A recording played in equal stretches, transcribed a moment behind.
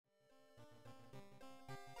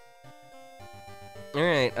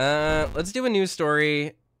right, let's do a new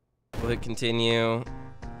story. Will it continue?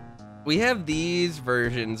 We have these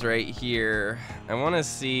versions right here. I want to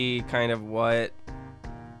see kind of what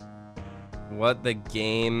the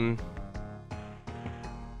game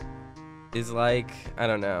is like. I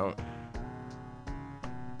don't know.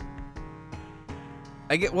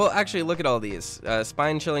 Well, actually, look at all these.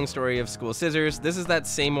 Spine-chilling story of School Scissors. This is that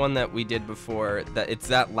same one that we did before. It's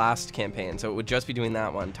that last campaign, so it would just be doing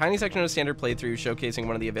that one. Tiny section of standard playthrough showcasing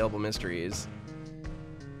one of the available mysteries.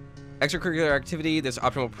 Extracurricular activity. This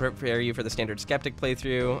option will prepare you for the standard skeptic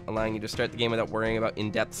playthrough, allowing you to start the game without worrying about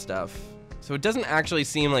in-depth stuff. So it doesn't actually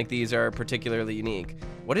seem like these are particularly unique.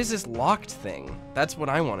 What is this locked thing? That's what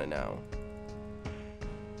I want to know.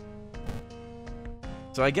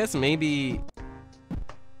 So I guess maybe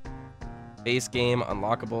base game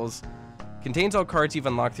unlockables contains all cards you've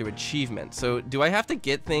unlocked through achievement. So do I have to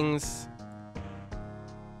get things?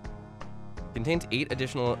 Contains 8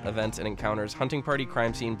 additional events and encounters: Hunting Party,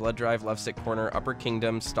 Crime Scene, Blood Drive, Lovesick Corner, Upper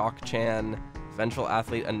Kingdom, Stock Chan, Vengeful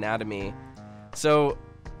Athlete, Anatomy. So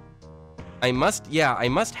I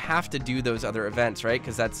must have to do those other events, right?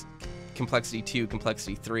 Because that's Complexity 2,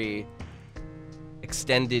 Complexity 3.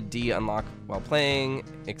 Extended D unlock while playing.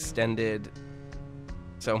 Extended.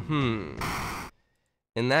 So,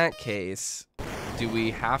 in that case, do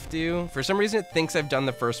we have to? For some reason, it thinks I've done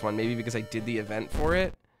the first one, maybe because I did the event for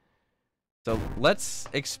it. So let's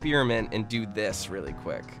experiment and do this really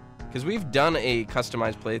quick, because we've done a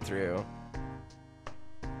customized playthrough.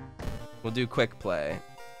 We'll do quick play.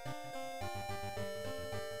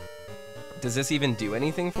 Does this even do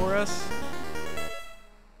anything for us?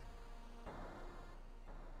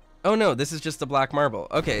 Oh no, this is just the black marble.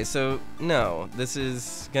 Okay, so no, this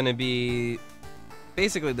is gonna be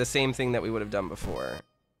basically the same thing that we would have done before.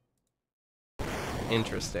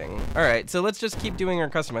 Interesting. All right, so let's just keep doing our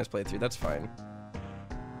customized playthrough. That's fine.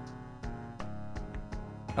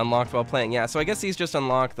 Unlocked while playing. Yeah, so I guess these just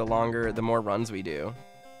unlock the more runs we do.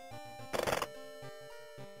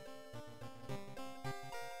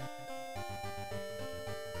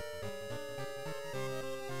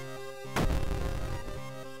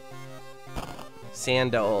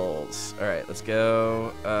 Sandals. All right, let's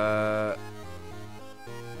go.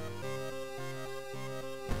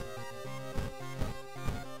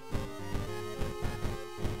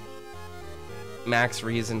 Max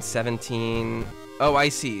reason 17. Oh, I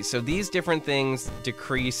see. So these different things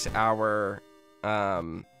decrease our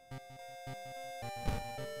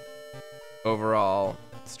overall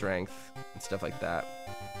strength and stuff like that.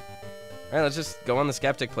 All right, let's just go on the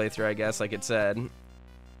skeptic playthrough, I guess, like it said.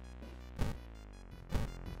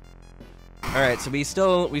 All right, so we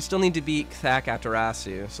still need to beat Thak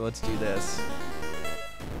Atarasu, so let's do this.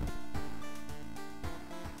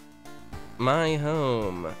 My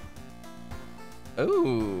home.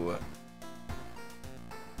 Ooh.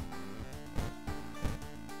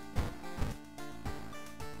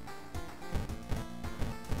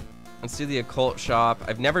 Let's do the occult shop.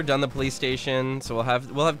 I've never done the police station, so we'll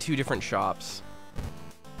have 2 different shops.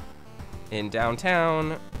 In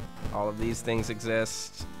downtown, all of these things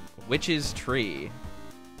exist. Witch's Tree.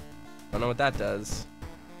 Don't know what that does.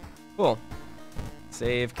 Cool.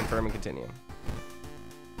 Save, confirm, and continue.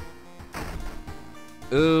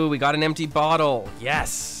 Ooh, we got an empty bottle.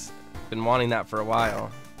 Yes! Been wanting that for a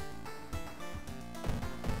while.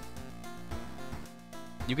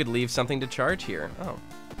 You could leave something to charge here. Oh.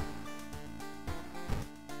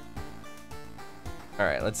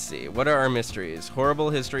 Alright, let's see. What are our mysteries? Horrible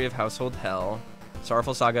History of Household Hell.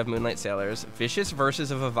 Sorrowful Saga of Moonlight Sailors. Vicious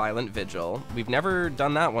Verses of a Violent Vigil. We've never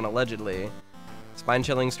done that one, allegedly.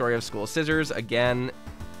 Spine-chilling Story of School Scissors. Again.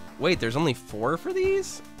 Wait, there's only 4 for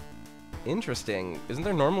these? Interesting. Isn't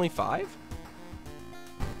there normally 5?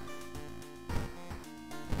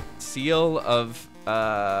 Seal of,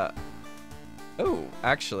 oh,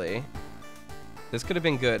 actually, this could have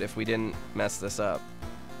been good if we didn't mess this up.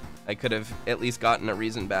 I could have at least gotten a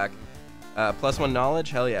reason back. +1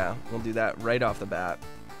 knowledge? Hell yeah. We'll do that right off the bat.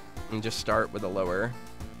 And just start with a lower.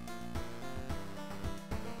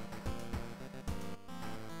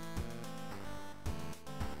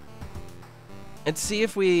 Let's see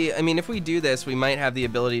if we, I mean, if we do this, we might have the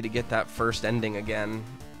ability to get that first ending again.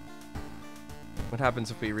 What happens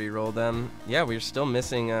if we re-roll them? Yeah, we're still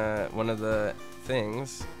missing one of the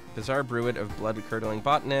things. Bizarre Bruit of Blood-Curdling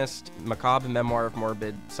Botanist, Macabre Memoir of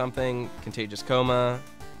Morbid Something, Contagious Coma,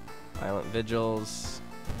 Violent Vigils.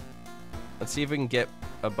 Let's see if we can get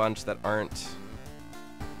a bunch that aren't...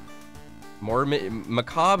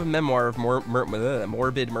 Macabre Memoir of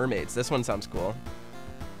Morbid Mermaids. This one sounds cool.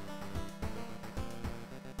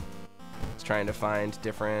 Trying to find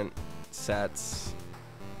different sets.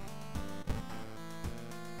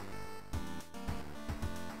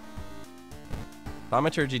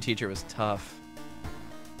 Thaumaturgy teacher was tough.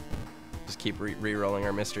 Just keep re-rolling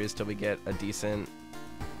our mysteries till we get a decent...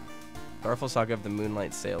 Powerful Saga of the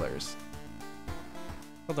Moonlight Sailors.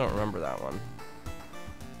 I don't remember that one.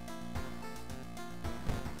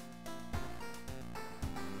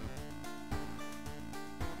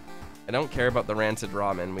 I don't care about the Rancid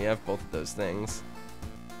Ramen. We have both of those things.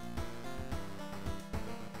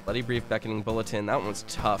 Bloody Brief Beckoning Bulletin. That one was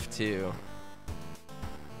tough, too.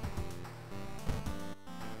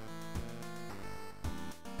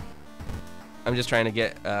 I'm just trying to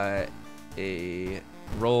get a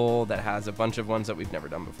roll that has a bunch of ones that we've never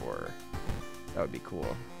done before. That would be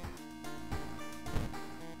cool.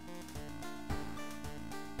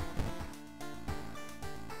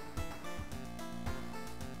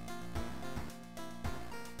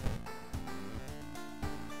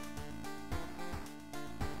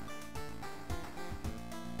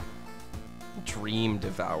 Dream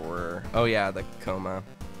Devourer. Oh yeah, the coma.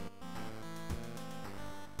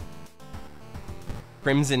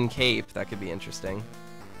 Crimson Cape, that could be interesting.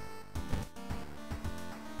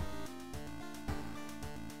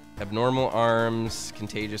 Abnormal Arms,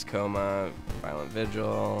 Contagious Coma, Violent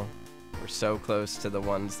Vigil. We're so close to the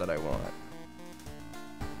ones that I want.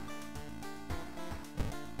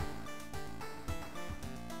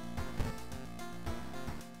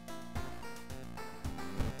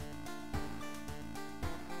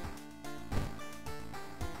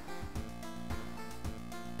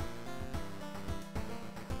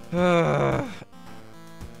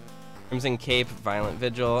 Crimson Cape, Violent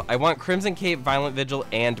Vigil. I want Crimson Cape, Violent Vigil,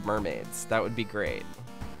 and Mermaids. That would be great.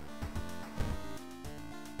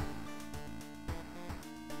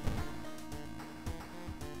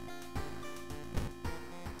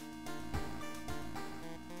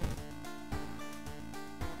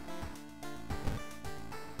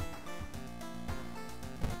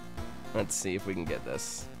 Let's see if we can get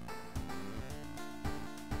this.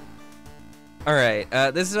 All right,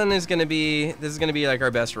 this one is gonna be like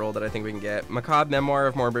our best roll that I think we can get. Macabre Memoir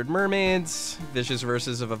of Morbid Mermaids, Vicious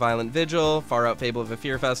Verses of a Violent Vigil, Far Out Fable of a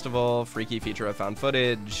Fear Festival, Freaky Feature of Found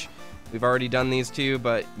Footage. We've already done these two,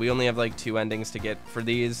 but we only have like 2 endings to get for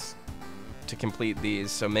these to complete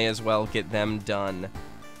these, so may as well get them done.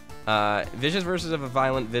 Vicious Verses of a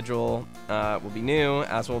Violent Vigil will be new,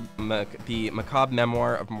 as will be Macabre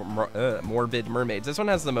Memoir of Morbid Mermaids. This one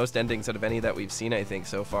has the most endings out of any that we've seen, I think,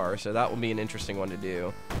 so far, so that will be an interesting one to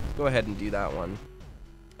do. Go ahead and do that one.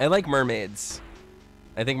 I like mermaids.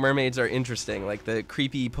 I think mermaids are interesting, like the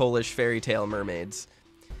creepy Polish fairy tale mermaids.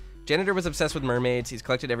 Janitor was obsessed with mermaids. He's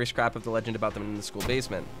collected every scrap of the legend about them in the school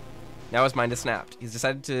basement. Now his mind is snapped. He's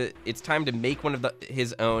decided it's time to make one of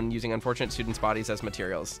his own using unfortunate students' bodies as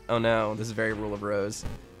materials. Oh no, this is very Rule of Rose.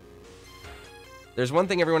 There's one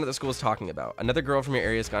thing everyone at the school is talking about. Another girl from your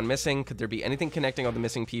area has gone missing. Could there be anything connecting all the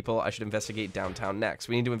missing people? I should investigate downtown next.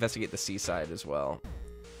 We need to investigate the seaside as well.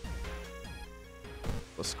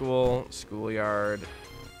 The school, schoolyard.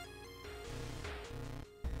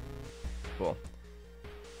 Cool.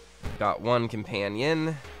 Got 1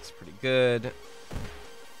 companion. It's pretty good.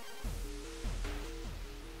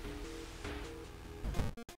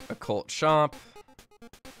 Occult shop.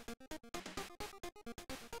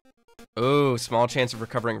 Oh, small chance of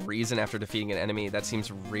recovering reason after defeating an enemy. That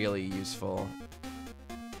seems really useful.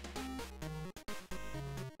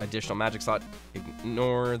 Additional magic slot.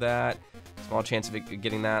 Ignore that. Small chance of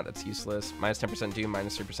getting that. That's useless. Minus 10% doom,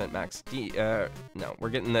 minus 3% max D. No, we're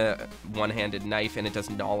getting the one-handed knife, and it does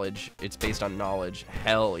knowledge. It's based on knowledge.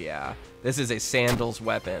 Hell yeah. This is a sandals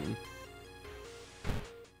weapon.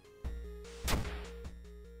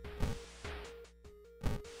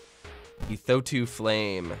 Ethotu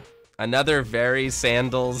Flame. Another very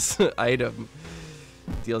sandals item.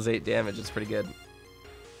 Deals 8 damage. It's pretty good.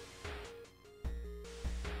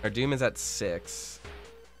 Our doom is at 6.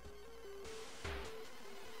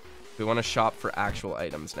 We want to shop for actual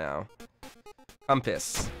items now.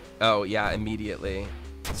 Compass. Oh, yeah, immediately.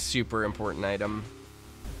 Super important item.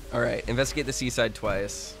 All right, investigate the seaside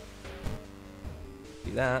twice.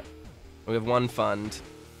 Do that. We have 1 fund.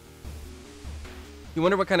 You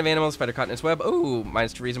wonder what kind of animal spider caught in its web? Oh,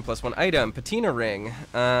 minus 2 reason, plus 1 item. Patina ring.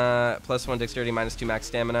 Plus 1 dexterity, minus 2 max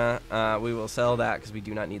stamina. We will sell that because we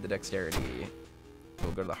do not need the dexterity.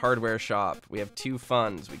 We'll go to the hardware shop. We have 2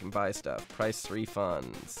 funds. We can buy stuff. Price 3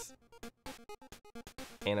 funds.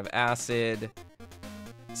 Can of acid.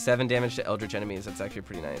 7 damage to eldritch enemies. That's actually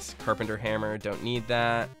pretty nice. Carpenter hammer. Don't need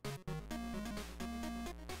that.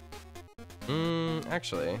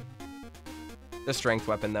 Actually. The strength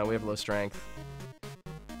weapon, though. We have low strength.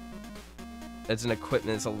 It's an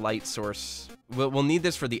equipment. It's a light source. We'll need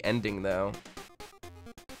this for the ending, though.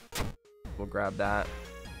 We'll grab that.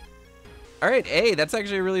 All right, A, that's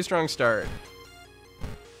actually a really strong start.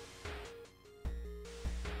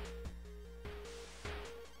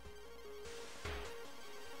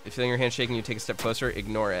 If feeling your hand shaking, you take a step closer,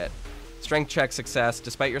 ignore it. Strength check, success.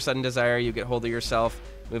 Despite your sudden desire, you get hold of yourself.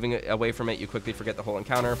 Moving away from it, you quickly forget the whole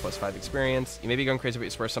encounter, +5 experience. You may be going crazy, but you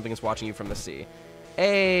swear something is watching you from the sea.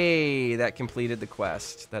 Hey, that completed the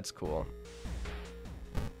quest. That's cool.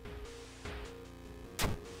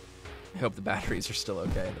 I hope the batteries are still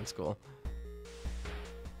okay. That's cool.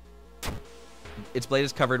 Its blade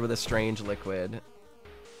is covered with a strange liquid.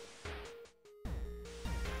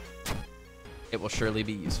 It will surely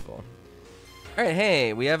be useful. All right,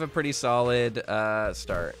 hey, we have a pretty solid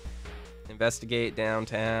start. Investigate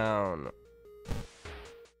downtown.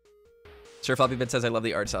 Sir Floppy Bit says, I love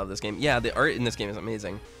the art style of this game. Yeah, the art in this game is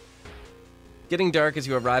amazing. Getting dark as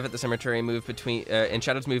you arrive at the cemetery, and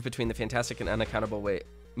shadows move between the fantastic and unaccountable way.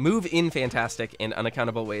 Move in fantastic and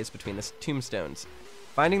unaccountable ways between the tombstones.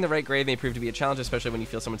 Finding the right grave may prove to be a challenge, especially when you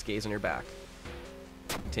feel someone's gaze on your back.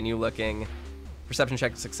 Continue looking. Perception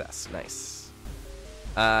check, success. Nice.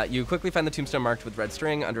 You quickly find the tombstone marked with red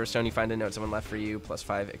string. Under a stone, you find a note someone left for you,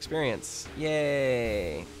 +5 experience.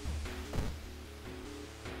 Yay!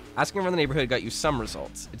 Asking around the neighborhood got you some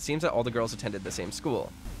results. It seems that all the girls attended the same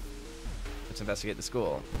school. Let's investigate the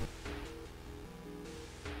school.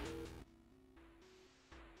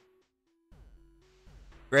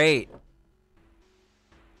 Great.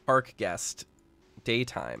 Park guest.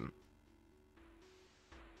 Daytime.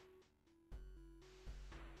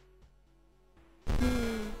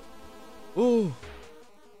 Ooh.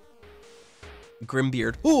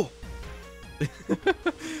 Grimbeard. Ooh.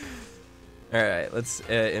 All right, let's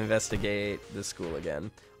investigate the school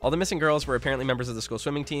again. All the missing girls were apparently members of the school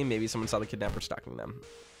swimming team. Maybe someone saw the kidnapper stalking them.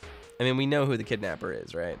 I mean, we know who the kidnapper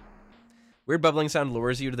is, right? Weird bubbling sound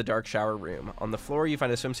lures you to the dark shower room. On the floor, you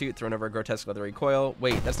find a swimsuit thrown over a grotesque leathery coil.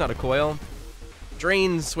 Wait, that's not a coil.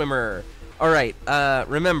 Drain swimmer. All right,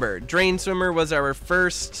 remember, drain swimmer was our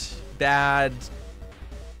first bad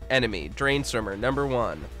enemy. Drain swimmer, number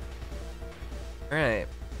 1. All right.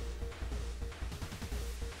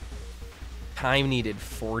 Time needed,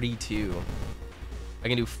 42. I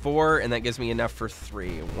can do 4, and that gives me enough for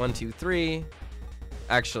 3. 1, 2, 3.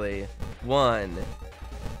 Actually, 1,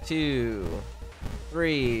 2,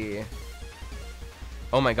 3.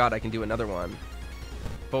 Oh my god, I can do another one.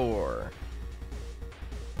 4.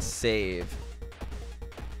 Save.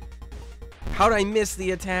 How'd I miss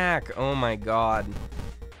the attack? Oh my god.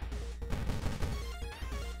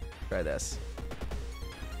 Try this.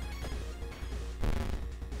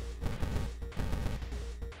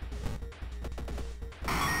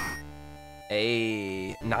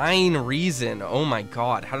 A 9 reason. Oh my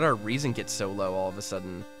god. How did our reason get so low all of a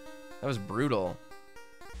sudden? That was brutal.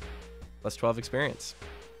 +12 experience.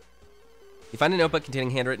 You find a notebook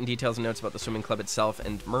containing handwritten details and notes about the swimming club itself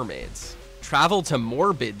and mermaids. Travel to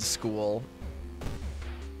Morbid School.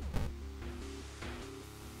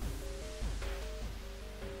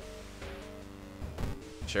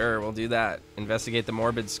 Sure, we'll do that. Investigate the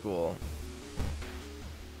Morbid School.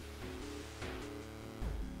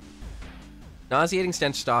 Nauseating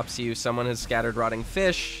stench stops you. Someone has scattered rotting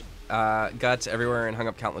fish, guts everywhere, and hung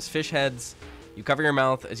up countless fish heads. You cover your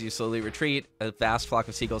mouth as you slowly retreat. A vast flock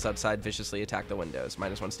of seagulls outside viciously attack the windows.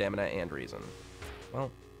 -1 stamina and reason.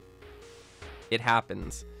 Well, it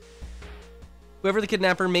happens. Whoever the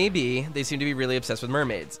kidnapper may be, they seem to be really obsessed with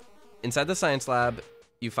mermaids. Inside the science lab,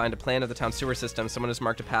 you find a plan of the town's sewer system. Someone has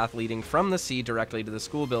marked a path leading from the sea directly to the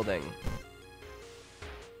school building.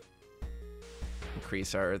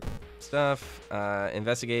 Increase our stuff.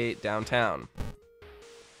 Investigate downtown.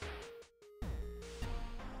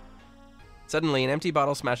 Suddenly, an empty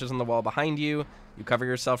bottle smashes on the wall behind you. You cover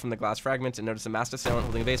yourself from the glass fragments and notice a masked assailant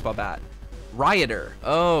holding a baseball bat. Rioter.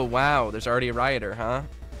 Oh, wow. There's already a rioter, huh?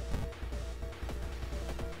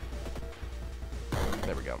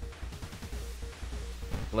 There we go.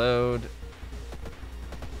 Load.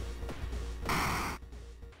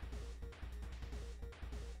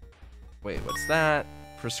 Wait, what's that?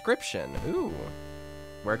 Prescription. Ooh.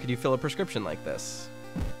 Where could you fill a prescription like this?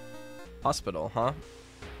 Hospital, huh?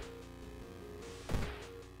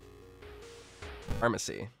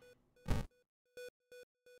 Pharmacy. I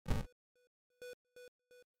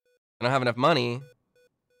don't have enough money.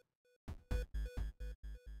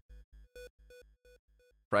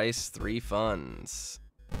 Price 3 funds.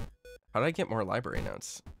 How did I get more library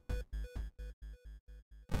notes?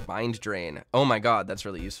 Mind drain. Oh my god, that's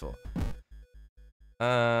really useful.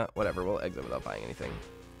 Whatever, we'll exit without buying anything.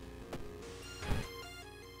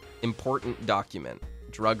 Important document.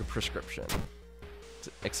 Drug prescription.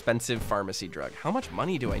 Expensive pharmacy drug. How much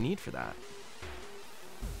money do I need for that?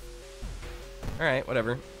 Alright,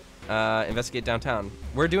 whatever. Investigate downtown.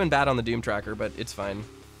 We're doing bad on the Doom tracker, but it's fine.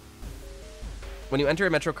 When you enter a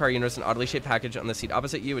metro car, you notice an oddly shaped package on the seat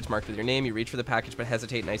opposite you. It's marked with your name. You reach for the package, but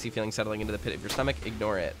hesitate, an icy feeling settling into the pit of your stomach.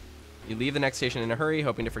 Ignore it. You leave the next station in a hurry,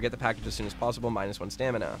 hoping to forget the package as soon as possible, -1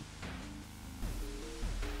 stamina.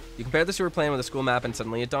 You compare the sewer plan with a school map, and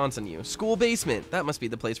suddenly it dawns on you. School basement! That must be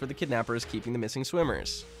the place where the kidnapper is keeping the missing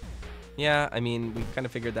swimmers. Yeah, I mean, we kind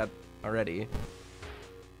of figured that already.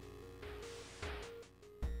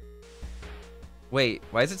 Wait,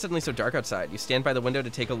 why is it suddenly so dark outside? You stand by the window to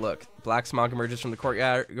take a look. Black smog emerges from the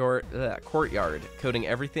courtyard, coating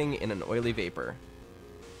everything in an oily vapor.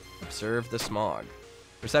 Observe the smog.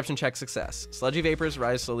 Perception check success. Sludgy vapors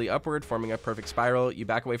rise slowly upward, forming a perfect spiral. You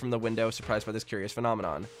back away from the window, surprised by this curious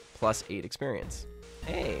phenomenon. +8 experience.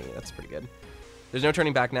 Hey, that's pretty good. There's no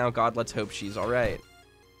turning back now. God, let's hope she's all right.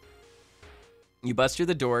 You bust through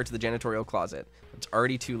the door to the janitorial closet. It's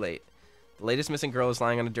already too late. The latest missing girl is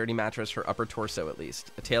lying on a dirty mattress, her upper torso at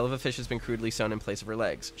least. A tail of a fish has been crudely sewn in place of her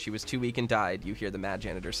legs. She was too weak and died, you hear the mad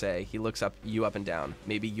janitor say. He looks you up and down.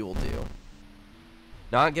 Maybe you'll do.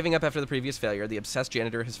 Not giving up after the previous failure, the obsessed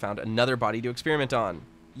janitor has found another body to experiment on.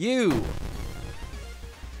 You!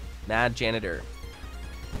 Mad janitor.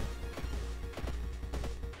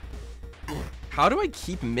 How do I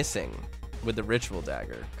keep missing with the ritual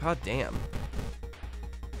dagger? God damn.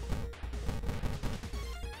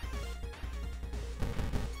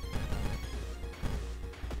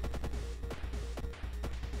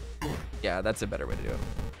 Yeah, that's a better way to do it.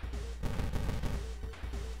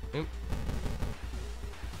 Oop.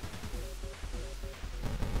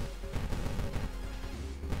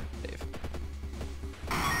 Save.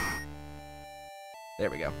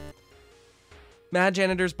 There we go. Mad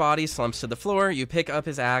janitor's body slumps to the floor. You pick up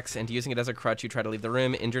his axe, and using it as a crutch, you try to leave the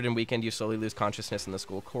room. Injured and weakened, you slowly lose consciousness in the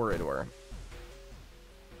school corridor.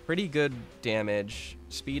 Pretty good damage.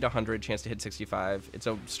 Speed 100, chance to hit 65. It's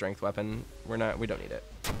a strength weapon. We don't need it.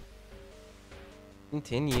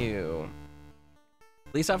 Continue.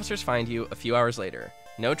 Police officers find you a few hours later.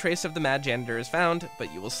 No trace of the mad janitor is found,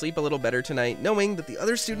 but you will sleep a little better tonight knowing that the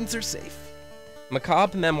other students are safe.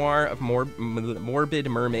 Macabre memoir of morbid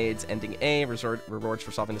mermaids, ending A. Rewards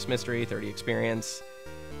for solving this mystery, 30 experience.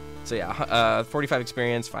 So yeah, 45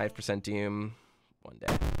 experience, 5% doom, 1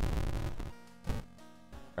 day.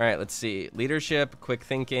 All right, let's see. Leadership, quick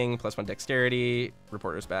thinking, +1 dexterity,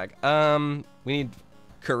 reporter's bag. We need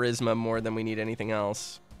charisma more than we need anything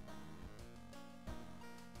else.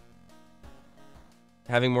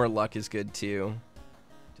 Having more luck is good too,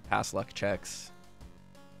 to pass luck checks.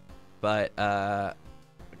 But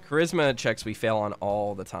charisma checks we fail on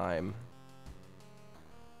all the time.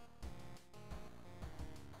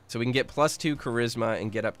 So we can get +2 charisma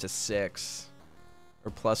and get up to 6.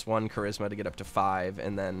 Or +1 charisma to get up to 5,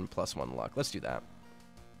 and then +1 luck. Let's do that.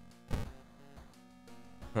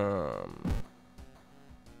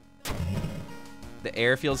 The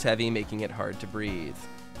air feels heavy, making it hard to breathe.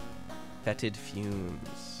 Fetid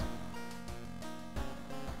fumes.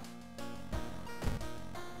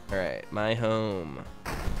 Alright, my home.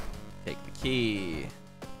 Take the key.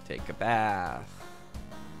 Take a bath.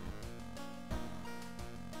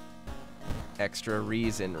 Extra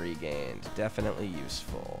reason regained. Definitely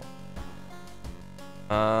useful.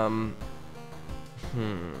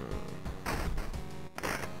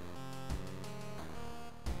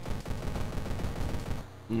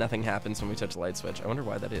 Nothing happens when we touch the light switch. I wonder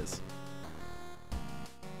why that is.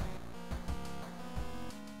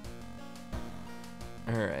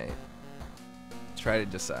 Alright. Try to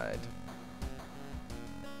decide.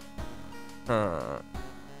 Let's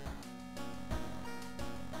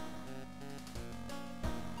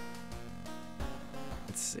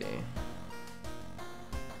see.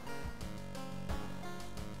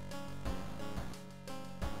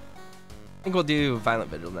 I think we'll do Violent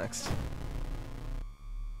Vigil next.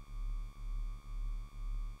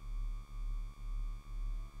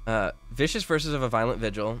 Vicious Verses of a Violent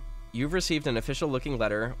Vigil. You've received an official-looking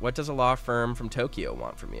letter. What does a law firm from Tokyo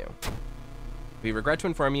want from you? We regret to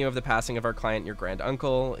inform you of the passing of our client, your grand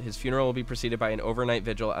uncle. His funeral will be preceded by an overnight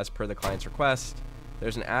vigil as per the client's request.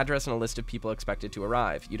 There's an address and a list of people expected to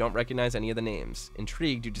arrive. You don't recognize any of the names.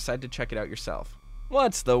 Intrigued, you decide to check it out yourself.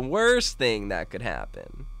 What's the worst thing that could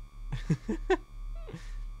happen?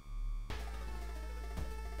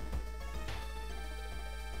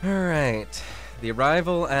 Alright. The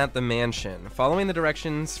arrival at the mansion. Following the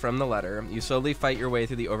directions from the letter, you slowly fight your way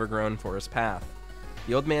through the overgrown forest path.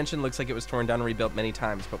 The old mansion looks like it was torn down and rebuilt many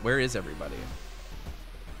times, but where is everybody?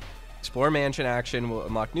 Explore mansion action will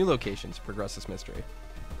unlock new locations to progress this mystery.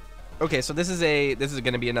 Okay, so this is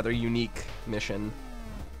going to be another unique mission.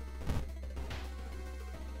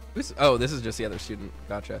 Oh, this is just the other student.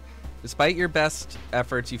 Gotcha. Despite your best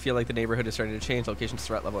efforts, you feel like the neighborhood is starting to change. Location's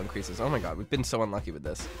threat level increases. Oh my god, we've been so unlucky with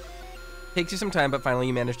this. Takes you some time, but finally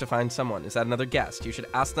you manage to find someone. Is that another guest? You should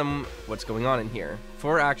ask them what's going on in here.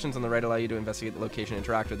 4 actions on the right allow you to investigate the location and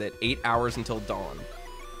interact with it. 8 hours until dawn.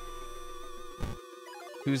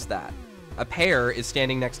 Who's that? A pair is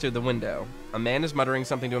standing next to the window. A man is muttering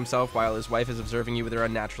something to himself while his wife is observing you with her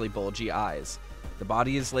unnaturally bulgy eyes. The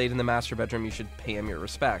body is laid in the master bedroom. You should pay him your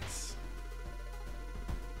respects.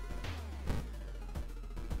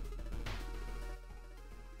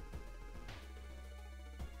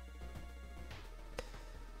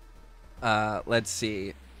 Let's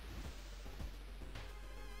see.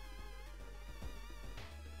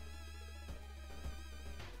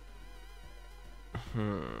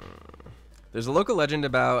 There's a local legend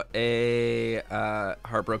about a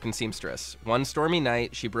heartbroken seamstress. One stormy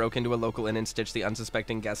night, she broke into a local inn and stitched the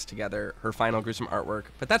unsuspecting guests together. Her final gruesome artwork.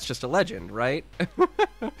 But that's just a legend, right?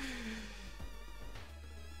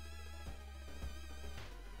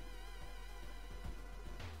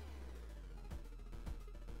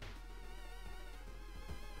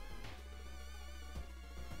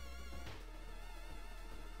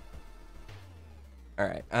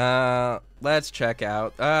 Alright, let's check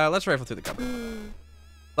out, let's rifle through the cupboard.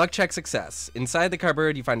 Luck check success. Inside the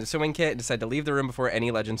cupboard, you find a sewing kit and decide to leave the room before any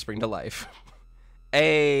legends spring to life.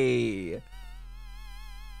 Hey!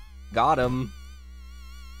 Got him.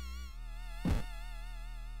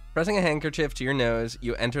 Pressing a handkerchief to your nose,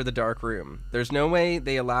 you enter the dark room. There's no way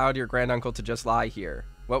they allowed your granduncle to just lie here.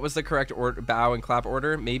 What was the correct bow and clap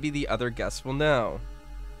order? Maybe the other guests will know.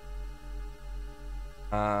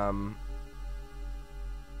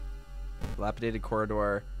 Dilapidated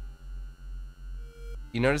corridor.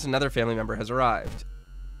 You notice another family member has arrived.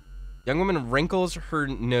 Young woman wrinkles her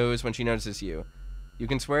nose when she notices you. You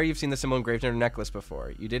can swear you've seen the symbol engraved in her necklace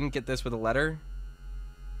before. You didn't get this with a letter?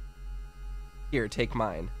 Here, take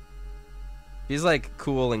mine. She's like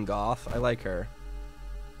cool and goth. I like her.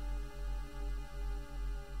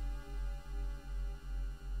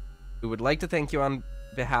 We would like to thank you on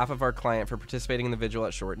behalf of our client for participating in the vigil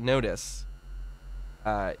at short notice.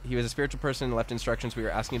 He was a spiritual person and left instructions we were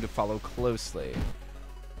asking you to follow closely.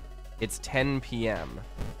 It's 10 p.m.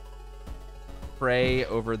 Pray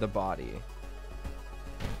over the body.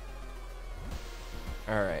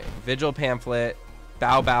 Alright. Vigil pamphlet.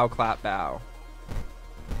 Bow, bow, clap, bow.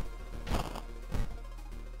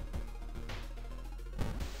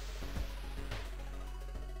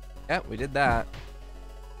 Yep, we did that.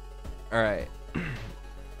 Alright.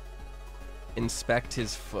 Inspect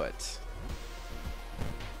his foot.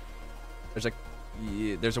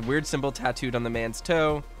 There's a weird symbol tattooed on the man's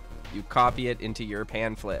toe. You copy it into your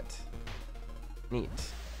pamphlet. Neat.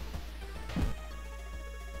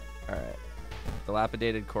 Alright.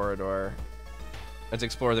 Dilapidated corridor. Let's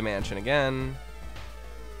explore the mansion again.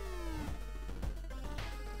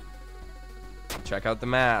 Check out the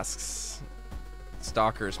masks.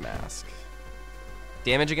 Stalker's mask.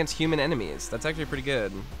 Damage against human enemies. That's actually pretty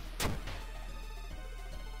good.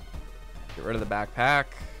 Get rid of the backpack.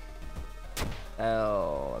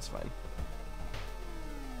 Oh, that's fine.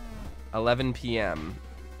 11 p.m.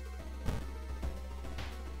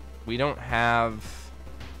 We don't have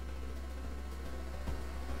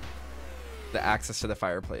the access to the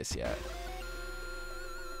fireplace yet.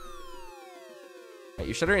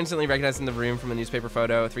 You shudder instantly recognizing the room from the newspaper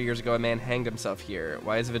photo. 3 years ago, a man hanged himself here.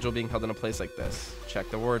 Why is a vigil being held in a place like this? Check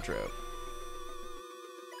the wardrobe.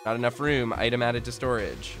 Not enough room. Item added to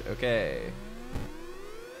storage. Okay.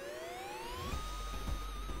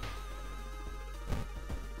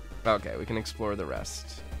 Okay, we can explore the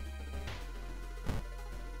rest.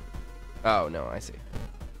 Oh, no, I see.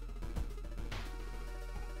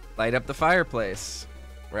 Light up the fireplace.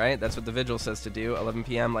 Right? That's what the vigil says to do. 11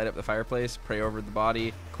 p.m., light up the fireplace. Pray over the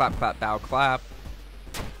body. Clap, clap, bow, clap.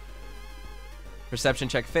 Perception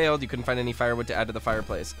check failed. You couldn't find any firewood to add to the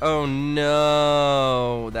fireplace. Oh,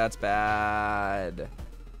 no. That's bad.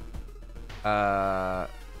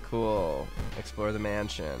 Cool. Explore the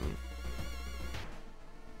mansion.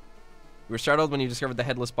 You were startled when you discovered the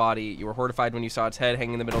headless body. You were horrified when you saw its head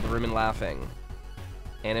hanging in the middle of the room and laughing.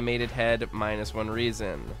 Animated head, -1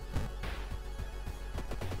 reason.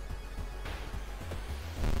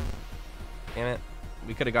 Damn it.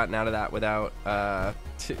 We could have gotten out of that without,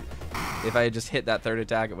 if I had just hit that third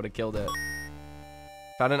attack, it would have killed it.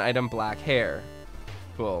 Found an item, black hair.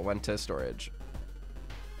 Cool, went to storage.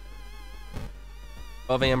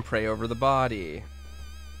 12 a.m., pray over the body.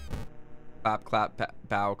 Clap, clap,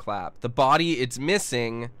 bow, clap. The body, it's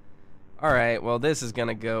missing, Alright, well, this is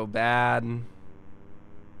gonna go bad.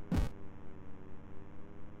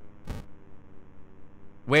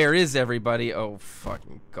 Where is everybody? Oh,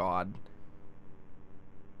 fucking God.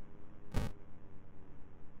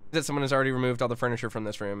 That someone has already removed all the furniture from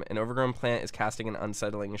this room. An overgrown plant is casting an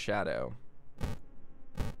unsettling shadow.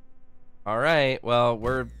 Alright, well,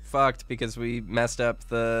 we're fucked because we messed up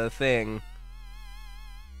the thing.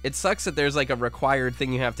 It sucks that there's like a required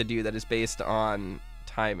thing you have to do that is based on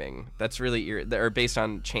timing. That's really or based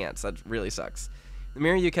on chance. That really sucks. In the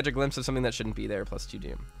mirror, you catch a glimpse of something that shouldn't be there, plus 2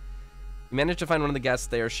 doom. You manage to find one of the guests.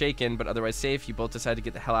 They are shaken, but otherwise safe. You both decide to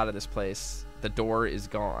get the hell out of this place. The door is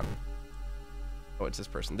gone. Oh, it's this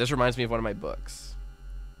person. This reminds me of one of my books.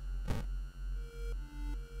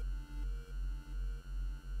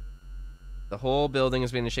 The whole building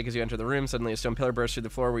is beginning to shake as you enter the room. Suddenly, a stone pillar bursts through the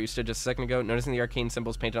floor where you stood just a second ago. Noticing the arcane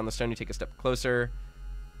symbols painted on the stone, you take a step closer.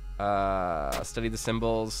 Study the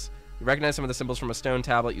symbols. You recognize some of the symbols from a stone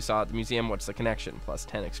tablet you saw at the museum. What's the connection? Plus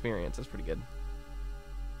 10 experience. That's pretty good.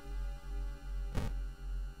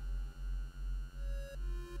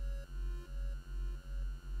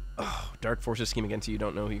 Oh, dark forces scheme against you. You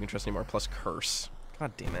don't know who you can trust anymore. Plus curse.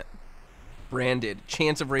 God damn it. Branded.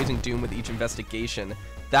 Chance of raising doom with each investigation.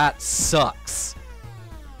 That sucks.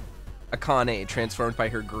 Akane, transformed by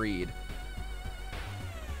her greed.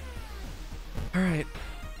 Alright.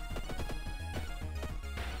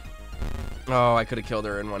 Oh, I could have killed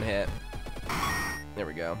her in one hit. There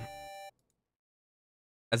we go.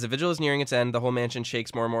 As the vigil is nearing its end, the whole mansion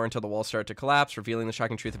shakes more and more until the walls start to collapse, revealing the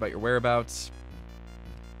shocking truth about your whereabouts.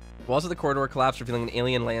 The walls of the corridor collapse, revealing an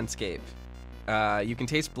alien landscape. You can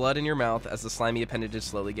taste blood in your mouth as the slimy appendages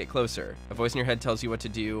slowly get closer. A voice in your head tells you what to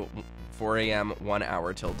do. 4 a.m., 1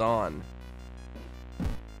 hour till dawn.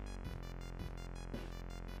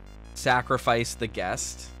 Sacrifice the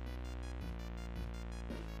guest.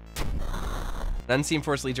 An unseen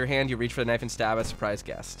force leads your hand. You reach for the knife and stab a surprise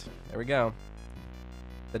guest. There we go.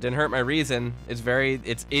 That didn't hurt my reason.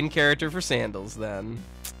 It's in character for sandals then.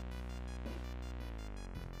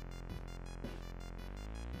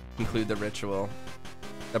 Conclude the ritual.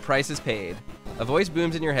 The price is paid. A voice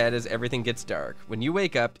booms in your head as everything gets dark. When you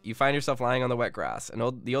wake up, you find yourself lying on the wet grass.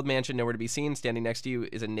 The old mansion nowhere to be seen. Standing next to you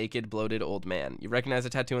is a naked, bloated old man. You recognize a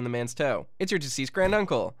tattoo on the man's toe. It's your deceased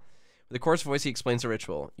granduncle. With a coarse voice, he explains the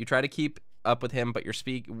ritual. You try to keep up with him, but you're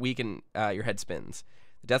weak and your head spins.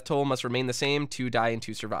 The death toll must remain the same. 2 die and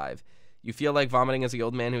 2 survive. You feel like vomiting as the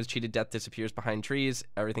old man who has cheated death disappears behind trees.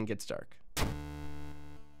 Everything gets dark.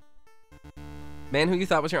 Man who you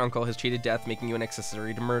thought was your uncle has cheated death, making you an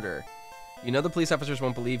accessory to murder. You know the police officers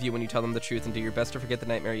won't believe you when you tell them the truth, and do your best to forget the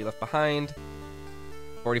nightmare you left behind.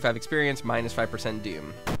 45 experience, minus 5%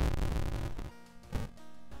 doom.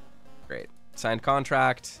 Great. Signed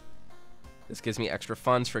contract. This gives me extra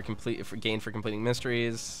funds for completing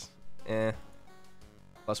mysteries.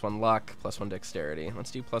 Plus 1 luck, plus 1 dexterity.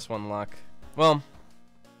 Let's do plus 1 luck. Well,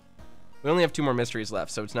 we only have 2 more mysteries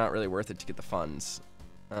left, so it's not really worth it to get the funds.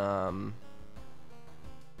 We'll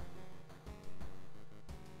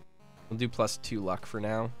do plus 2 luck for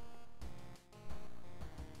now.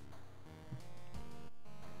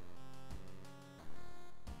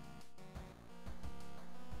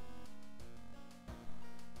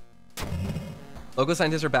 Local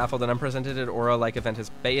scientists are baffled. An unprecedented aura-like event has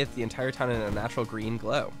bathed the entire town in a natural green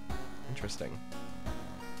glow. Interesting.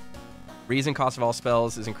 Reason cost of all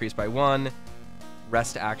spells is increased by 1.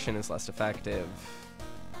 Rest action is less effective.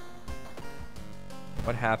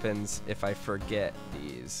 What happens if I forget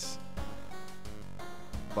these?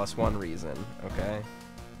 Plus 1 reason, okay.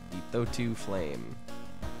 Ito 2 flame.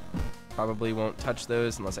 Probably won't touch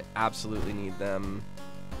those unless I absolutely need them.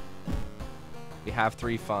 We have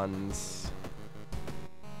 3 funds.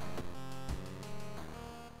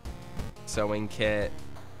 Sewing kit.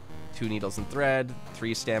 2 needles and thread.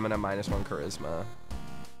 3 stamina, minus 1 charisma.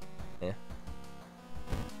 Eh.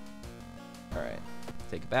 Alright.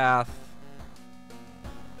 Take a bath.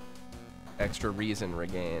 Extra reason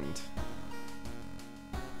regained.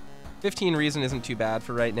 15 reason isn't too bad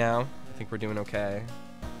for right now. I think we're doing okay.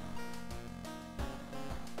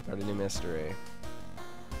 Start a new mystery.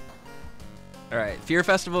 Alright, Fear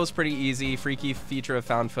Festival is pretty easy. Freaky feature of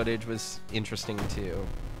found footage was interesting too.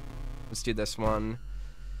 Let's do this one.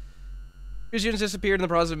 Your students disappeared in the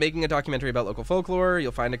process of making a documentary about local folklore.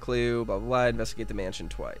 You'll find a clue, blah, blah, blah. Investigate the mansion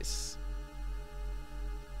twice.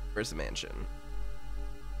 Where's the mansion?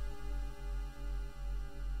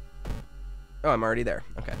 Oh, I'm already there.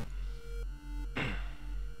 Okay.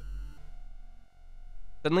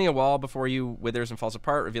 Suddenly, a wall before you withers and falls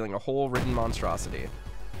apart, revealing a hole-ridden monstrosity.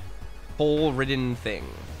 Hole-ridden thing.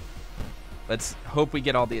 Let's hope we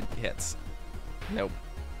get all the hits. Nope.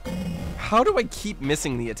 How do I keep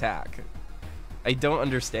missing the attack? I don't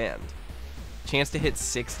understand. Chance to hit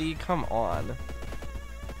 60? Come on.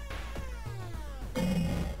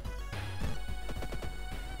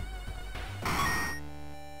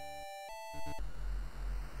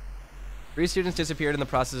 Three students disappeared in the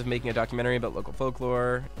process of making a documentary about local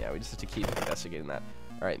folklore. Yeah, we just have to keep investigating that.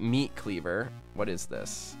 All right, meat cleaver. What is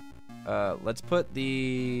this? Let's put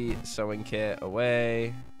the sewing kit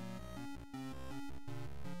away.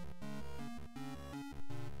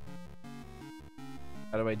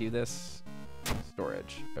 How do I do this?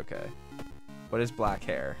 Storage. Okay. What is black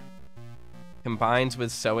hair? Combines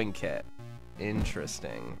with sewing kit.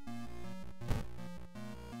 Interesting.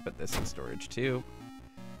 Put this in storage too.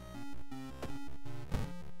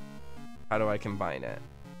 How do I combine it?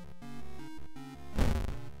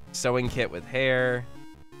 Sewing kit with hair.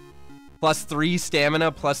 +3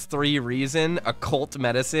 stamina, +3 reason. Occult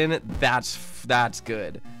medicine. That's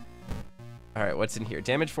good. All right, what's in here?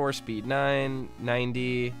 Damage 4, speed 9,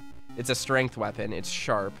 90. It's a strength weapon. It's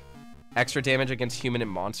sharp. Extra damage against human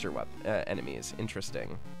and monster enemies.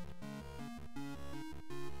 Interesting.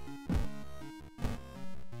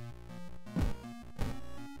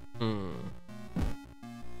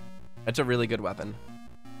 That's a really good weapon.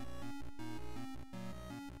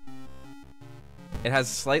 It has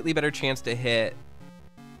slightly better chance to hit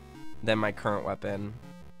than my current weapon.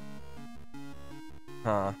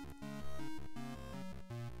 Huh.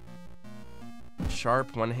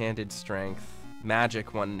 Sharp one-handed strength.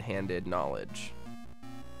 Magic one-handed knowledge.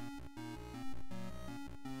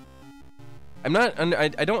 I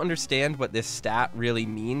don't understand what this stat really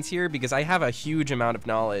means here because I have a huge amount of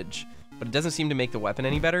knowledge, but it doesn't seem to make the weapon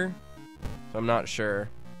any better. So I'm not sure.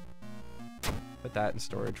 Put that in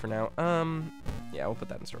storage for now. Yeah, we'll put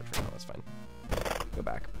that in storage for now. That's fine. Go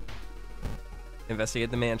back.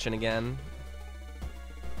 Investigate the mansion again.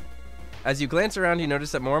 As you glance around, you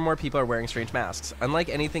notice that more and more people are wearing strange masks. Unlike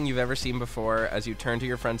anything you've ever seen before, as you turn to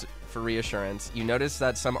your friends for reassurance, you notice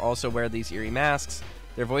that some also wear these eerie masks.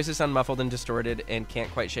 Their voices sound muffled and distorted and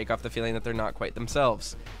can't quite shake off the feeling that they're not quite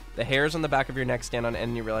themselves. The hairs on the back of your neck stand on end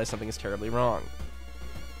and you realize something is terribly wrong.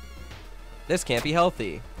 This can't be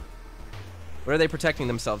healthy. What are they protecting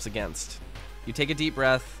themselves against? You take a deep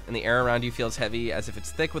breath, and the air around you feels heavy, as if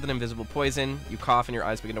it's thick with an invisible poison. You cough, and your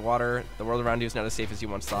eyes begin to water. The world around you is not as safe as you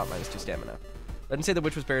once thought, -2 stamina. Legend say the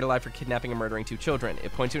witch was buried alive for kidnapping and murdering 2 children.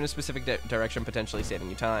 It points you in a specific direction, potentially saving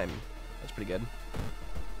you time. That's pretty good.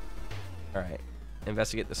 All right.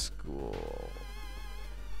 Investigate the school.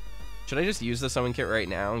 Should I just use the sewing kit right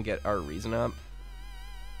now and get our reason up?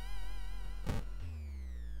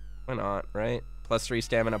 Why not, right? +3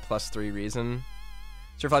 stamina, +3 reason.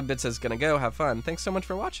 Sir Floppy Bit says, gonna go, have fun. Thanks so much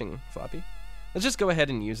for watching, Floppy. Let's just go ahead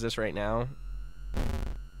and use this right now.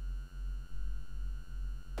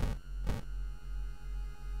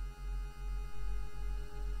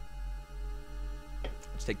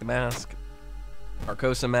 Let's take the mask.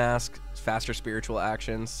 Arcosa mask, faster spiritual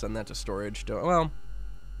actions, send that to storage. Well,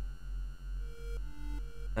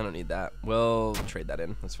 I don't need that. We'll trade that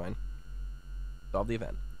in, that's fine. Solve the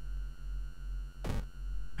event.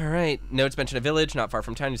 All right, notes mention a village not far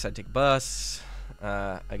from town. You decide to take a bus.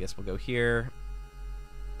 I guess we'll go here.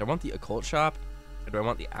 Do I want the occult shop, or do I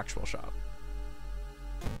want the actual shop?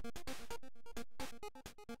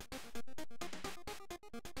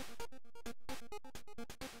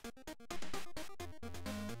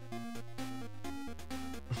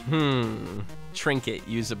 Trinket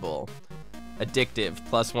usable. Addictive.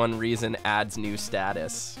 +1 reason adds new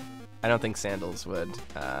status. I don't think sandals would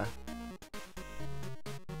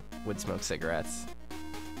smoke cigarettes.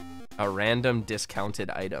 A random discounted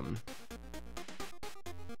item.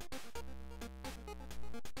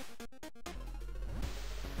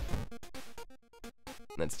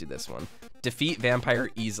 Let's do this one. Defeat vampire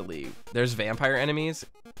easily. There's vampire enemies.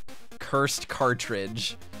 Cursed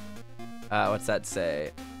cartridge. What's that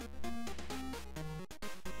say?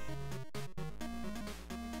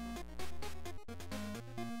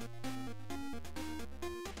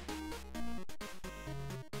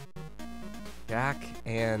 Jack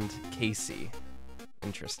and Casey.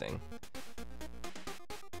 Interesting.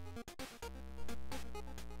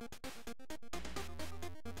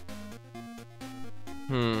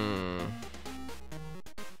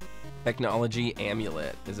 Technology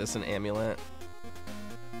amulet. Is this an amulet?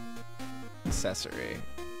 Accessory.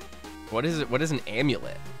 What is it? What is an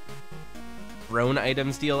amulet? Thrown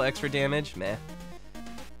items deal extra damage? Meh.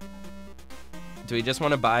 Do we just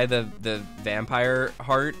want to buy the vampire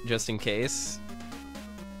heart just in case?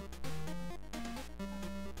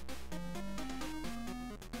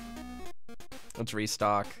 Let's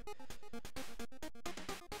restock.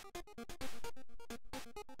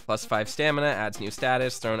 +5 stamina, adds new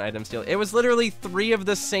status, thrown items deal. It was literally 3 of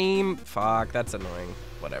the same. Fuck, that's annoying.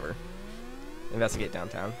 Whatever. Investigate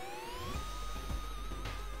downtown.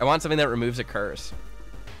 I want something that removes a curse.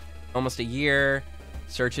 Almost a year.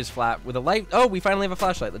 Search is flat with a light. Oh, we finally have a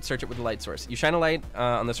flashlight. Let's search it with a light source. You shine a light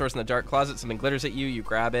on the source in the dark closet. Something glitters at you. You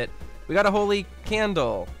grab it. We got a holy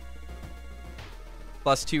candle.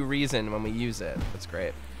 +2 reason when we use it. That's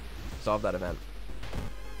great. Solve that event.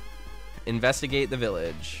 Investigate the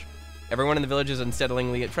village. Everyone in the village is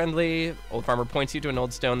unsettlingly friendly. Old farmer points you to an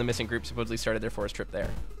old stone. The missing group supposedly started their forest trip there.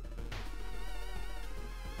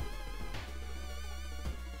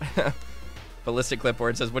 Ballistic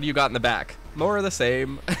clipboard says, what do you got in the back? More of the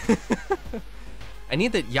same. I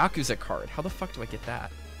need the Yakuza card. How the fuck do I get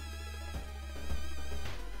that?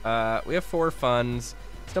 We have 4 funds.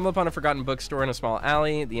 Stumble upon a forgotten bookstore in a small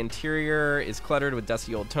alley. The interior is cluttered with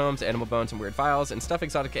dusty old tomes, animal bones, and weird files, and stuff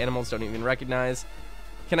exotic animals don't even recognize.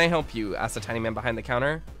 Can I help you? Asked the tiny man behind the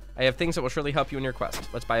counter. I have things that will surely help you in your quest.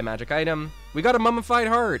 Let's buy a magic item. We got a mummified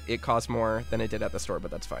heart. It costs more than it did at the store,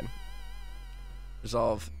 but that's fine.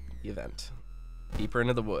 Resolve the event. Deeper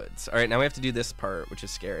into the woods. All right, now we have to do this part, which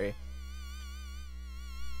is scary.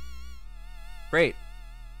 Great.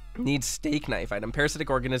 Needs steak knife item. Parasitic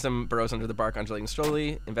organism burrows under the bark, undulating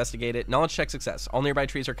slowly. Investigate it. Knowledge check success. All nearby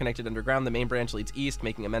trees are connected underground. The main branch leads east,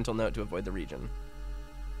 making a mental note to avoid the region.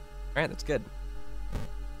 All right, that's good.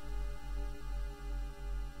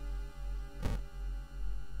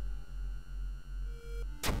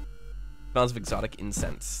 Smells of exotic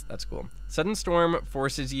incense. That's cool. Sudden storm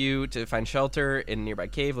forces you to find shelter in a nearby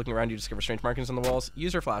cave. Looking around, you discover strange markings on the walls.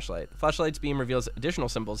 Use your flashlight. The flashlight's beam reveals additional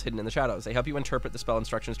symbols hidden in the shadows. They help you interpret the spell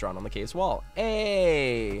instructions drawn on the cave's wall.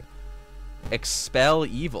 Hey! Expel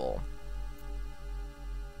evil.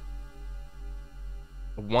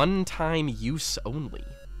 One-time use only.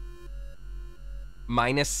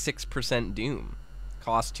 -6% doom.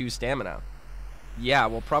 Cost 2 stamina. Yeah,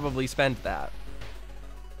 we'll probably spend that.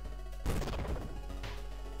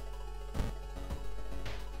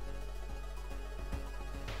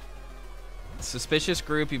 Suspicious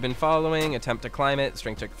group you've been following. Attempt to climb it.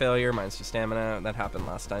 Strength check failure. -2 stamina. That happened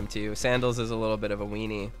last time too. Sandals is a little bit of a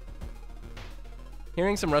weenie.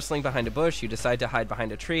 Hearing some rustling behind a bush, you decide to hide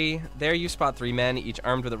behind a tree. There you spot 3 men, each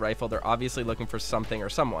armed with a rifle. They're obviously looking for something or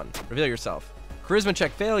someone. Reveal yourself. Charisma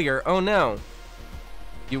check failure. Oh no.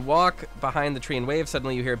 You walk behind the tree and wave.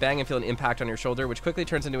 Suddenly you hear a bang and feel an impact on your shoulder, which quickly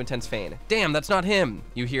turns into intense pain. Damn, that's not him!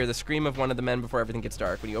 You hear the scream of one of the men before everything gets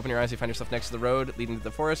dark. When you open your eyes, you find yourself next to the road leading to the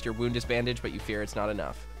forest. Your wound is bandaged, but you fear it's not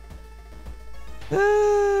enough.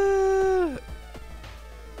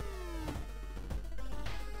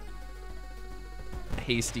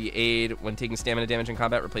 Hasty aid. When taking stamina damage in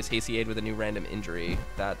combat, replace hasty aid with a new random injury.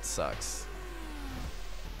 That sucks.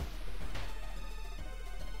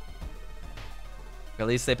 At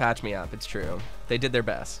least they patched me up. It's true. They did their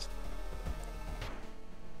best.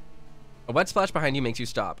 A wet splash behind you makes you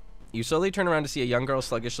stop. You slowly turn around to see a young girl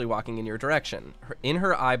sluggishly walking in your direction. In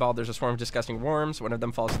her eyeball, there's a swarm of disgusting worms. One of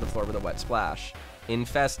them falls to the floor with a wet splash.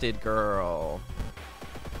 Infested girl.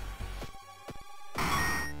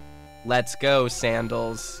 Let's go,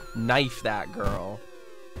 Sandals. Knife that girl.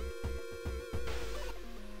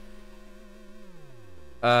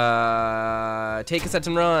 Take cassettes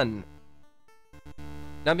and run.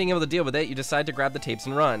 Not being able to deal with it, you decide to grab the tapes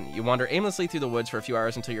and run. You wander aimlessly through the woods for a few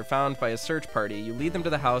hours until you're found by a search party. You lead them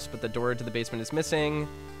to the house, but the door to the basement is missing.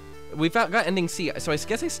 We've got ending C, so I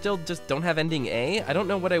guess I still just don't have ending A. I don't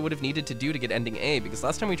know what I would have needed to do to get ending A, because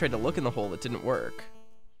last time we tried to look in the hole, it didn't work.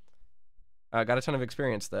 Got a ton of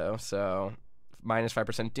experience, though, so...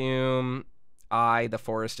 -5% doom. The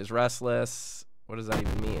forest is restless. What does that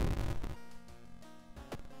even mean?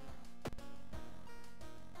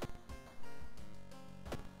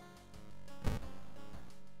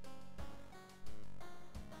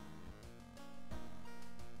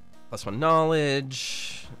 +1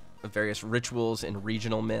 knowledge of various rituals and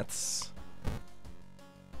regional myths.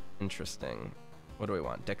 Interesting. What do we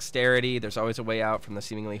want? Dexterity. There's always a way out from the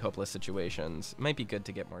seemingly hopeless situations. It might be good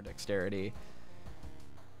to get more dexterity.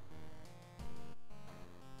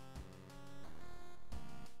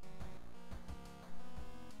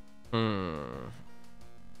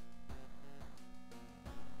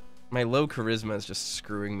 My low charisma is just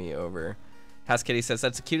screwing me over. Has Kitty says,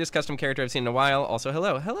 that's the cutest custom character I've seen in a while. Also,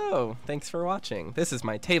 hello. Hello. Thanks for watching. This is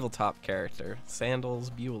my tabletop character,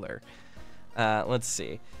 Sandals Bueller. Let's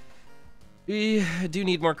see. We do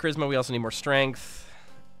need more charisma. We also need more strength.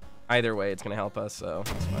 Either way, it's going to help us, so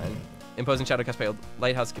it's fine. Imposing shadow cast by a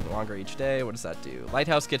lighthouse getting longer each day. What does that do?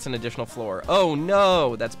 Lighthouse gets an additional floor. Oh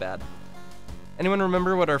no, that's bad. Anyone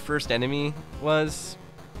remember what our first enemy was?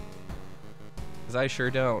 Because I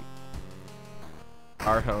sure don't.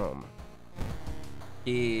 Our home.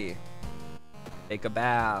 Take a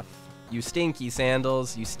bath. You stinky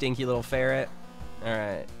sandals, you stinky little ferret.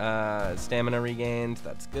 Alright, stamina regained,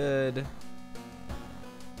 that's good.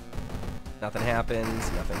 Nothing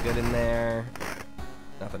happens, nothing good in there.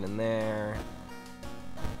 Nothing in there.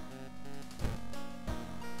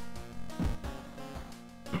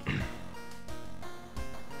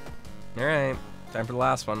 Alright, time for the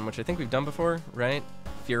last one, which I think we've done before, right?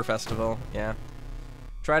 Fear Festival, yeah.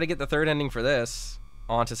 Try to get the third ending for this.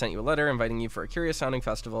 Aunta sent you a letter inviting you for a curious-sounding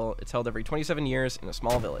festival. It's held every 27 years in a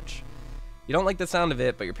small village. You don't like the sound of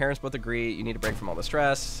it, but your parents both agree you need a break from all the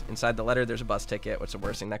stress. Inside the letter, there's a bus ticket. What's the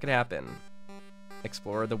worst thing that could happen?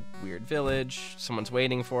 Explore the weird village. Someone's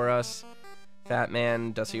waiting for us. Fat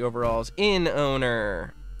man, dusty overalls, inn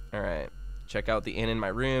owner. All right, check out the inn in my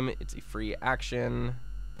room. It's a free action.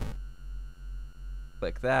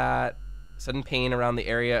 Click that. Sudden pain around the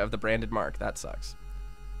area of the branded mark. That sucks.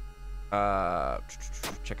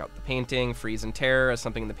 Check out the painting. Freeze and terror. As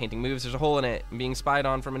something in the painting moves, there's a hole in it. I'm being spied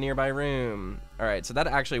on from a nearby room. All right, so that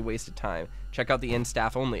actually wasted time. Check out the inn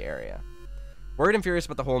staff only area. Worried and furious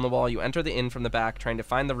about the hole in the wall, you enter the inn from the back, trying to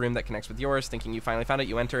find the room that connects with yours. Thinking you finally found it,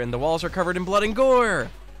 you enter, and the walls are covered in blood and gore.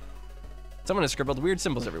 Someone has scribbled weird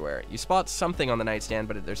symbols everywhere. You spot something on the nightstand,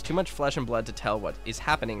 but there's too much flesh and blood to tell what is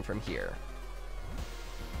happening from here.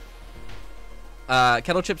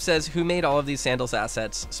 Kettle Chip says, who made all of these sandals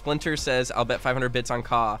assets? Splinter says, I'll bet 500 bits on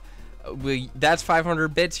Ka. That's 500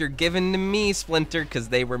 bits you're giving to me, Splinter, because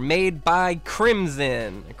they were made by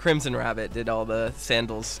Crimson. Crimson Rabbit did all the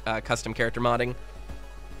sandals custom character modding.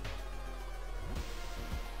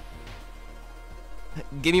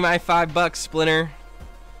 Give me my $5, Splinter.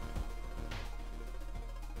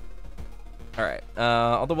 Alright,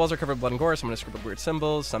 all the walls are covered with blood and gore. Someone has scribbled weird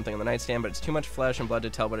symbols, something on the nightstand, but it's too much flesh and blood to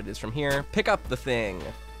tell what it is from here. Pick up the thing.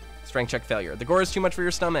 Strength check failure. The gore is too much for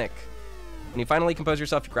your stomach. When you finally compose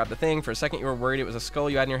yourself, you grab the thing. For a second, you were worried it was a skull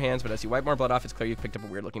you had in your hands, but as you wipe more blood off, it's clear you've picked up a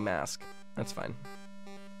weird-looking mask. That's fine.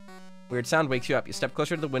 Weird sound wakes you up. You step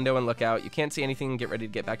closer to the window and look out. You can't see anything and get ready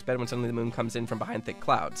to get back to bed when suddenly the moon comes in from behind thick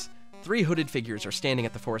clouds. 3 hooded figures are standing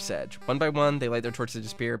at the forest's edge. One by one, they light their torches to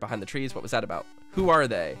disappear behind the trees. What was that about? Who are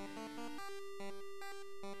they?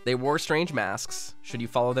 They wore strange masks. Should you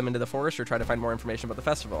follow them into the forest or try to find more information about the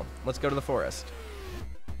festival? Let's go to the forest.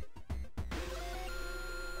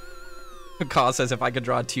 Ka says if I could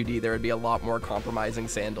draw 2D, there would be a lot more compromising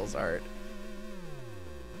sandals art.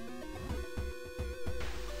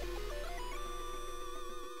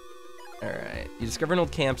 Alright. You discover an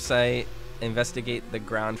old campsite. Investigate the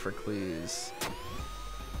ground for clues.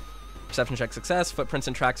 Perception check success. Footprints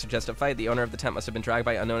and tracks suggest a fight. The owner of the tent must have been dragged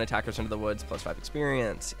by unknown attackers into the woods. +5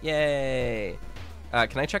 experience. Yay!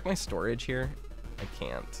 Can I check my storage here? I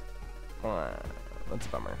can't. That's a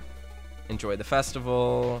bummer. Enjoy the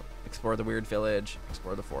festival. Explore the weird village.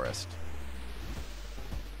 Explore the forest.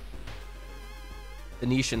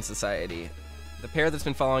 Venetian Society. The pair that's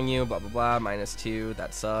been following you, blah, blah, blah, -2.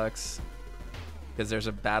 That sucks. Because there's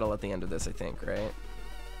a battle at the end of this, I think, right?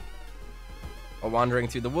 While wandering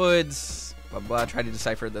through the woods, blah, blah, try to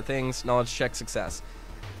decipher the things. Knowledge check success.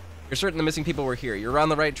 You're certain the missing people were here. You're on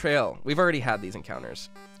the right trail. We've already had these encounters.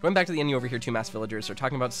 Going back to the inn, you overhear 2 masked villagers. They're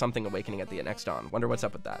talking about something awakening at the next dawn. Wonder what's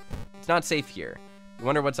up with that. It's not safe here. You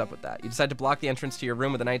wonder what's up with that. You decide to block the entrance to your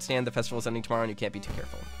room with a nightstand. The festival's ending tomorrow and you can't be too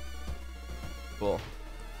careful. Cool.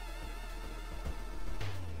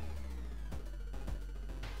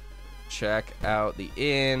 Check out the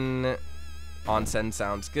inn. Onsen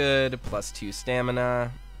sounds good. +2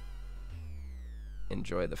 stamina.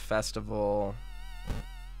 Enjoy the festival.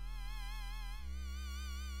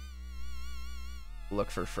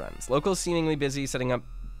 Look for friends. Locals seemingly busy setting up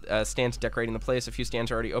stands decorating the place. A few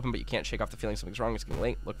stands are already open, but you can't shake off the feeling something's wrong. It's getting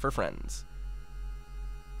late. Look for friends.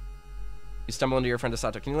 You stumble into your friend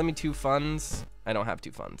Asato. Can you lend me 2 funds? I don't have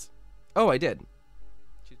 2 funds. Oh, I did.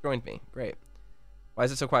 She's joined me. Great. Why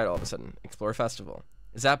is it so quiet all of a sudden? Explore festival.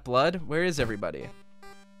 Is that blood? Where is everybody?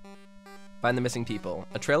 Find the missing people.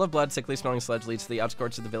 A trail of blood, sickly smelling sludge leads to the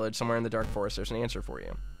outskirts of the village. Somewhere in the dark forest, there's an answer for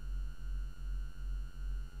you.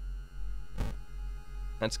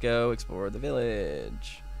 Let's go explore the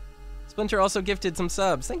village. Splinter also gifted some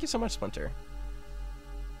subs. Thank you so much, Splinter.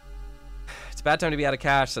 It's a bad time to be out of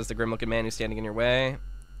cash, says the grim-looking man who's standing in your way.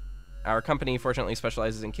 Our company fortunately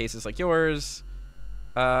specializes in cases like yours.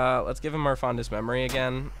 Let's give him our fondest memory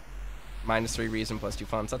again. -3 reason +2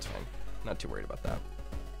 funds. That's fine. Not too worried about that.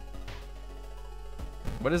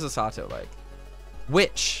 What is a Sato like?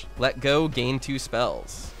 Witch. Let go, gain 2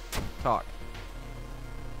 spells. Talk.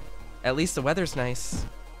 At least the weather's nice.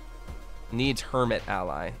 Needs hermit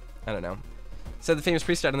ally. I don't know. Said the famous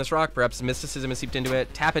priest died on this rock. Perhaps mysticism has seeped into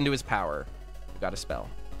it. Tap into his power. We got a spell.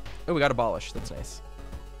 Oh, we got abolish. That's nice.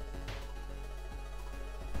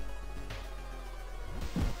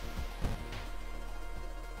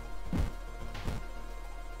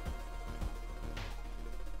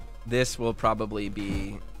 This will probably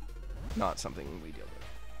be not something we deal with.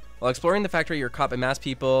 While exploring the factory, you're caught by masked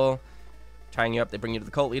people. Tying you up, they bring you to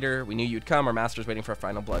the cult leader. We knew you'd come. Our master's waiting for a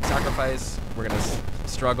final blood sacrifice. We're gonna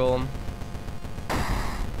struggle.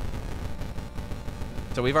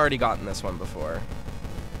 So we've already gotten this one before.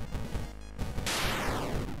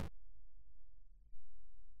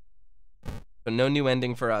 But no new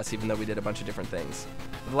ending for us, even though we did a bunch of different things.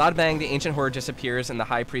 With a loud bang, the ancient horde disappears and the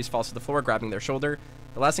high priest falls to the floor, grabbing their shoulder.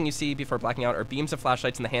 The last thing you see before blacking out are beams of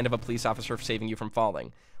flashlights in the hand of a police officer saving you from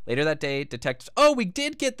falling. Later that day, detectives... Oh, we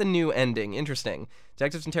did get the new ending. Interesting.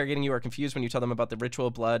 Detectives interrogating you are confused when you tell them about the ritual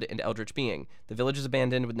of blood and eldritch being. The village is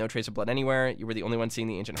abandoned with no trace of blood anywhere. You were the only one seeing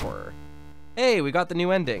the ancient horror. Hey, we got the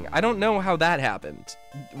new ending. I don't know how that happened.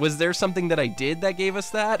 Was there something that I did that gave us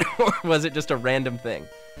that? Or was it just a random thing?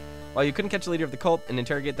 While you couldn't catch the leader of the cult and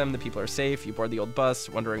interrogate them, the people are safe. You board the old bus,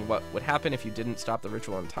 wondering what would happen if you didn't stop the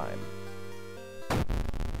ritual in time.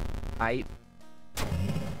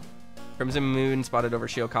 Crimson Moon spotted over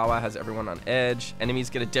Shiokawa has everyone on edge. Enemies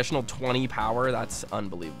get additional 20 power. That's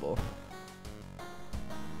unbelievable.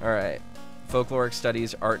 All right. Folkloric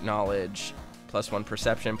studies, art knowledge, +1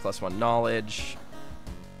 perception, +1 knowledge.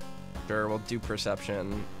 Sure, we'll do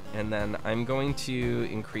perception. And then I'm going to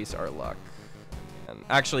increase our luck. And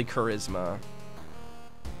actually charisma.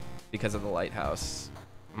 Because of the lighthouse.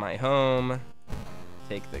 My home.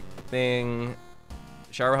 Take the thing.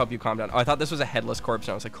 Shower will help you calm down. Oh, I thought this was a headless corpse,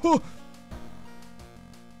 and I was like, oh!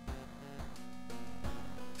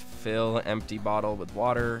 Fill empty bottle with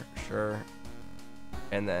water. Sure.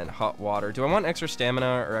 And then hot water. Do I want extra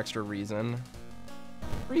stamina or extra reason?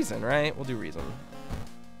 Reason, right? We'll do reason.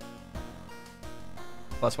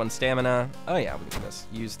 +1 stamina. Oh, yeah, we can do this.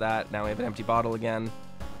 Use that. Now we have an empty bottle again.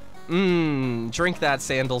 Drink that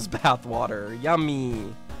sandals bath water.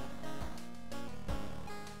 Yummy.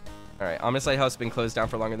 All right, Ominous Lighthouse has been closed down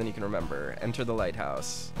for longer than you can remember. Enter the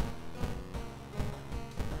lighthouse.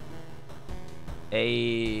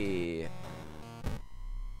 We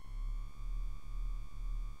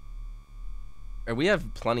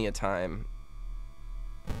have plenty of time.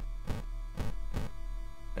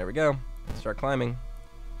 There we go. Start climbing.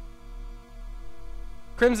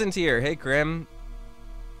 Crimson's here. Hey, Grim.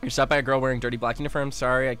 You're stopped by a girl wearing dirty black uniform.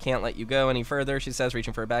 Sorry, I can't let you go any further. She says,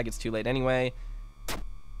 reaching for a bag. It's too late anyway.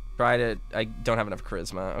 I don't have enough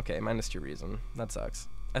charisma. Okay, -2 reason. That sucks.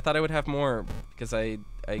 I thought I would have more because I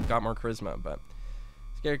got more charisma, but...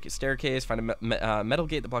 Staircase, find a metal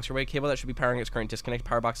gate that blocks your way. Cable that should be powering its current disconnect.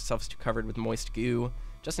 Power box itself is too covered with moist goo.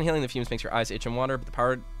 Just inhaling the fumes makes your eyes itch and water,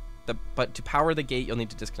 but to power the gate, you'll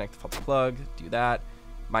need to disconnect the faulty plug. Do that.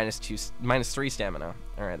 -3 stamina.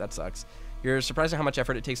 Alright, that sucks. You're surprised at how much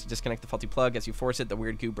effort it takes to disconnect the faulty plug. As you force it, the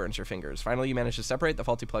weird goo burns your fingers. Finally, you manage to separate the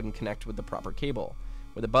faulty plug and connect with the proper cable.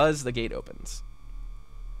 With a buzz, the gate opens.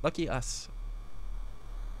 Lucky us.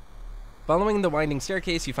 Following the winding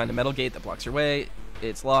staircase, you find a metal gate that blocks your way.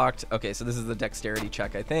 It's locked. Okay, so this is the dexterity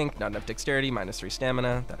check, I think. Not enough dexterity, -3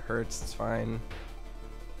 stamina. That hurts, it's fine.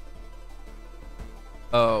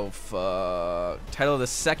 Oh, fuck. Title of the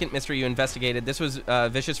second mystery you investigated. This was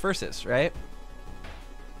Vicious Versus, right?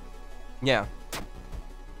 Yeah.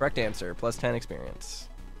 Correct answer, +10 experience.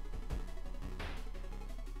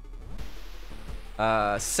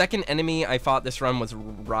 Second enemy I fought this run was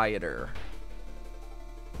Rioter.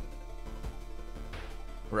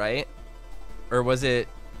 Right? Or was it...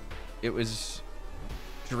 It was...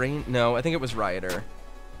 Drain... No, I think it was Rioter.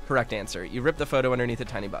 Correct answer. You rip the photo underneath a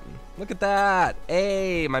tiny button. Look at that!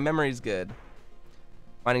 Hey, my memory's good.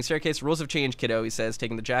 Finding staircase. Rules have changed, kiddo, he says,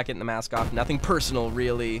 taking the jacket and the mask off. Nothing personal,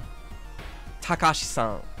 really.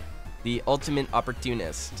 Takashi-san. The ultimate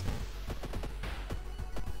opportunist.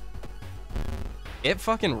 It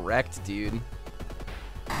fucking wrecked, dude.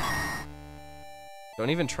 Don't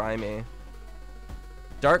even try me.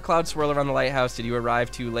 Dark clouds swirl around the lighthouse. Did you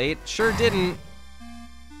arrive too late? Sure didn't.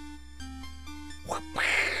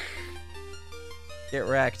 Get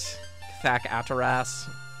wrecked. Thak Ataras.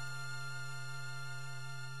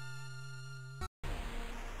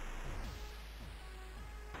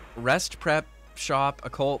 Rest prep shop,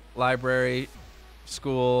 occult library,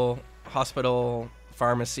 school, hospital,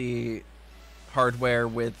 pharmacy, hardware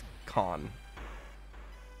with con.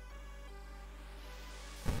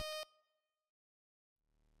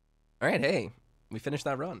 All right, hey, we finished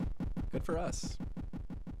that run. Good for us.